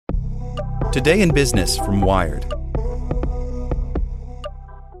Today in Business from Wired.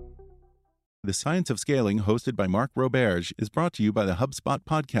 The Science of Scaling, hosted by Mark Roberge, is brought to you by the HubSpot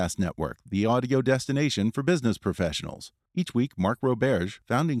Podcast Network, the audio destination for business professionals. Each week, Mark Roberge,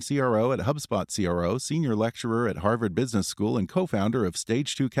 founding CRO at HubSpot CRO, senior lecturer at Harvard Business School, and co-founder of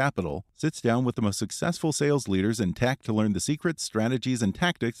Stage 2 Capital, sits down with the most successful sales leaders in tech to learn the secrets, strategies, and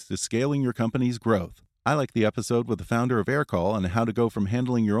tactics to scaling your company's growth. I like the episode with the founder of Aircall on how to go from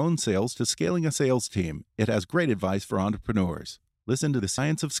handling your own sales to scaling a sales team. It has great advice for entrepreneurs. Listen to The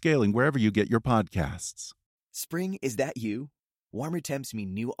Science of Scaling wherever you get your podcasts. Spring, is that you? Warmer temps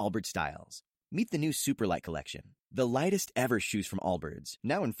mean new Allbirds styles. Meet the new Superlight collection, the lightest ever shoes from Allbirds,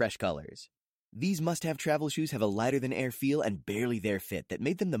 now in fresh colors. These must-have travel shoes have a lighter-than-air feel and barely-there fit that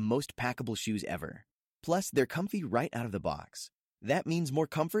made them the most packable shoes ever. Plus, they're comfy right out of the box. That means more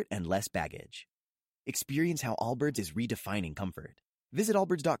comfort and less baggage. Experience how Allbirds is redefining comfort. Visit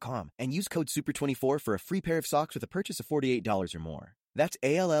allbirds.com and use code SUPER24 for a free pair of socks with a purchase of $48 or more. That's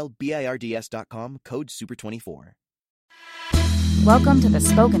ALLBIRDS.com, code SUPER24. Welcome to the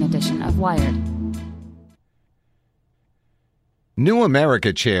spoken edition of Wired. New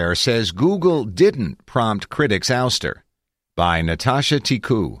America Chair says Google didn't prompt Critic's ouster, by Natasha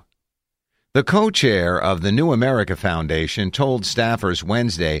Tiku. The co-chair of the New America Foundation told staffers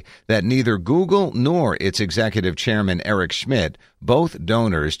Wednesday that neither Google nor its executive chairman Eric Schmidt, both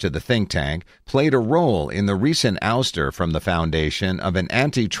donors to the think tank, played a role in the recent ouster from the foundation of an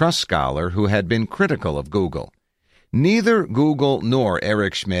antitrust scholar who had been critical of Google. Neither Google nor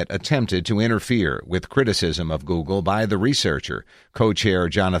Eric Schmidt attempted to interfere with criticism of Google by the researcher, co-chair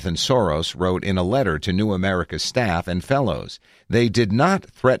Jonathan Soros wrote in a letter to New America's staff and fellows. They did not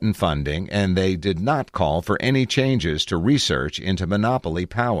threaten funding, and they did not call for any changes to research into monopoly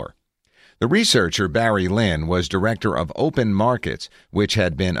power. The researcher, Barry Lin, was director of Open Markets, which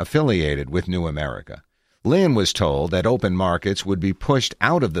had been affiliated with New America. Lin was told that Open Markets would be pushed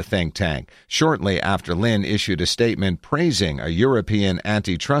out of the think tank shortly after Lin issued a statement praising a European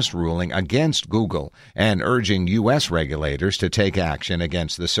antitrust ruling against Google and urging U.S. regulators to take action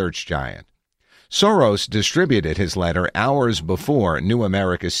against the search giant. Soros distributed his letter hours before New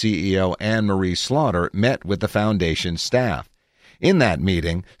America CEO Anne-Marie Slaughter met with the foundation's staff. In that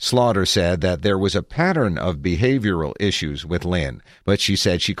meeting, Slaughter said that there was a pattern of behavioral issues with Lin, but she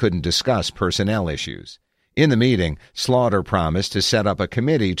said she couldn't discuss personnel issues. In the meeting, Slaughter promised to set up a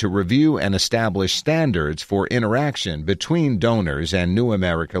committee to review and establish standards for interaction between donors and New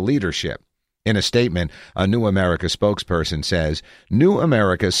America leadership. In a statement, a New America spokesperson says, New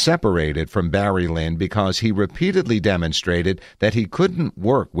America separated from Barry Lin because he repeatedly demonstrated that he couldn't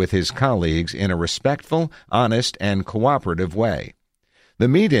work with his colleagues in a respectful, honest, and cooperative way. The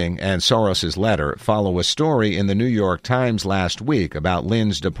meeting and Soros's letter follow a story in the New York Times last week about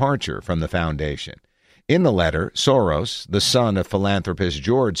Lin's departure from the foundation. In the letter, Soros, the son of philanthropist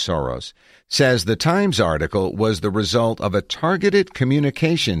George Soros, says the Times article was the result of a targeted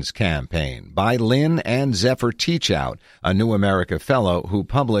communications campaign by Lin and Zephyr Teachout, a New America fellow who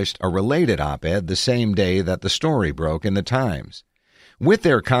published a related op-ed the same day that the story broke in the Times. With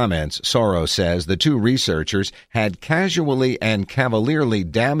their comments, Soros says the two researchers had casually and cavalierly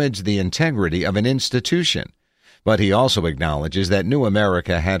damaged the integrity of an institution. But he also acknowledges that New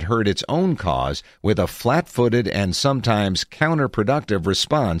America had hurt its own cause with a flat-footed and sometimes counterproductive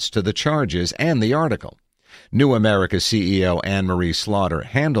response to the charges and the article. New America CEO Anne-Marie Slaughter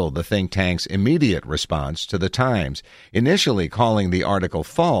handled the think tank's immediate response to the Times, initially calling the article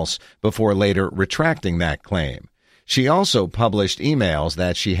false before later retracting that claim. She also published emails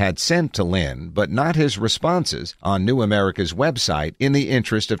that she had sent to Lin, but not his responses, on New America's website in the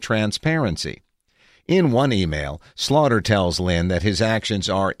interest of transparency. In one email, Slaughter tells Lin that his actions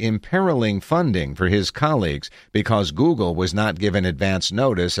are imperiling funding for his colleagues because Google was not given advance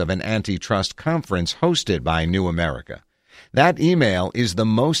notice of an antitrust conference hosted by New America. That email is the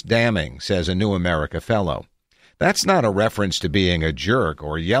most damning, says a New America fellow. That's not a reference to being a jerk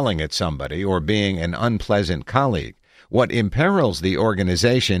or yelling at somebody or being an unpleasant colleague. What imperils the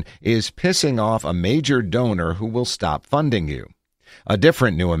organization is pissing off a major donor who will stop funding you. A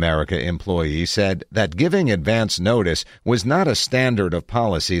different New America employee said that giving advance notice was not a standard of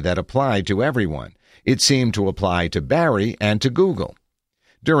policy that applied to everyone. It seemed to apply to Barry and to Google.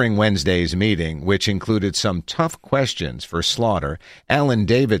 During Wednesday's meeting, which included some tough questions for Slaughter, Alan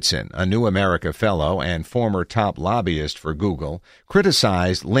Davidson, a New America fellow and former top lobbyist for Google,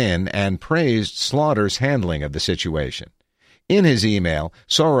 criticized Lin and praised Slaughter's handling of the situation. In his email,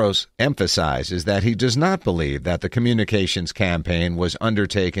 Soros emphasizes that he does not believe that the communications campaign was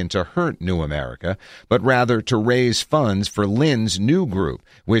undertaken to hurt New America, but rather to raise funds for Lynn's new group,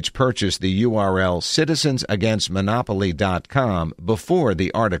 which purchased the URL citizensagainstmonopoly.com before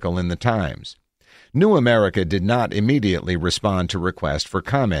the article in the Times. New America did not immediately respond to requests for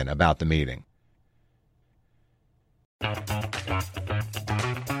comment about the meeting.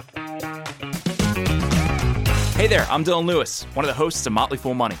 Hey there, I'm Dylan Lewis, one of the hosts of Motley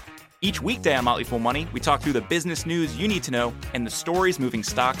Fool Money. Each weekday on Motley Fool Money, we talk through the business news you need to know and the stories moving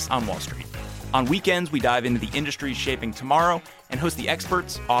stocks on Wall Street. On weekends, we dive into the industries shaping tomorrow and host the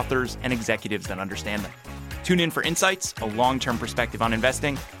experts, authors, and executives that understand them. Tune in for insights, a long-term perspective on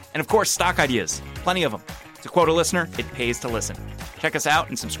investing, and of course, stock ideas. Plenty of them. To quote a listener, it pays to listen. Check us out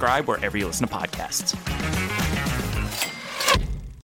and subscribe wherever you listen to podcasts.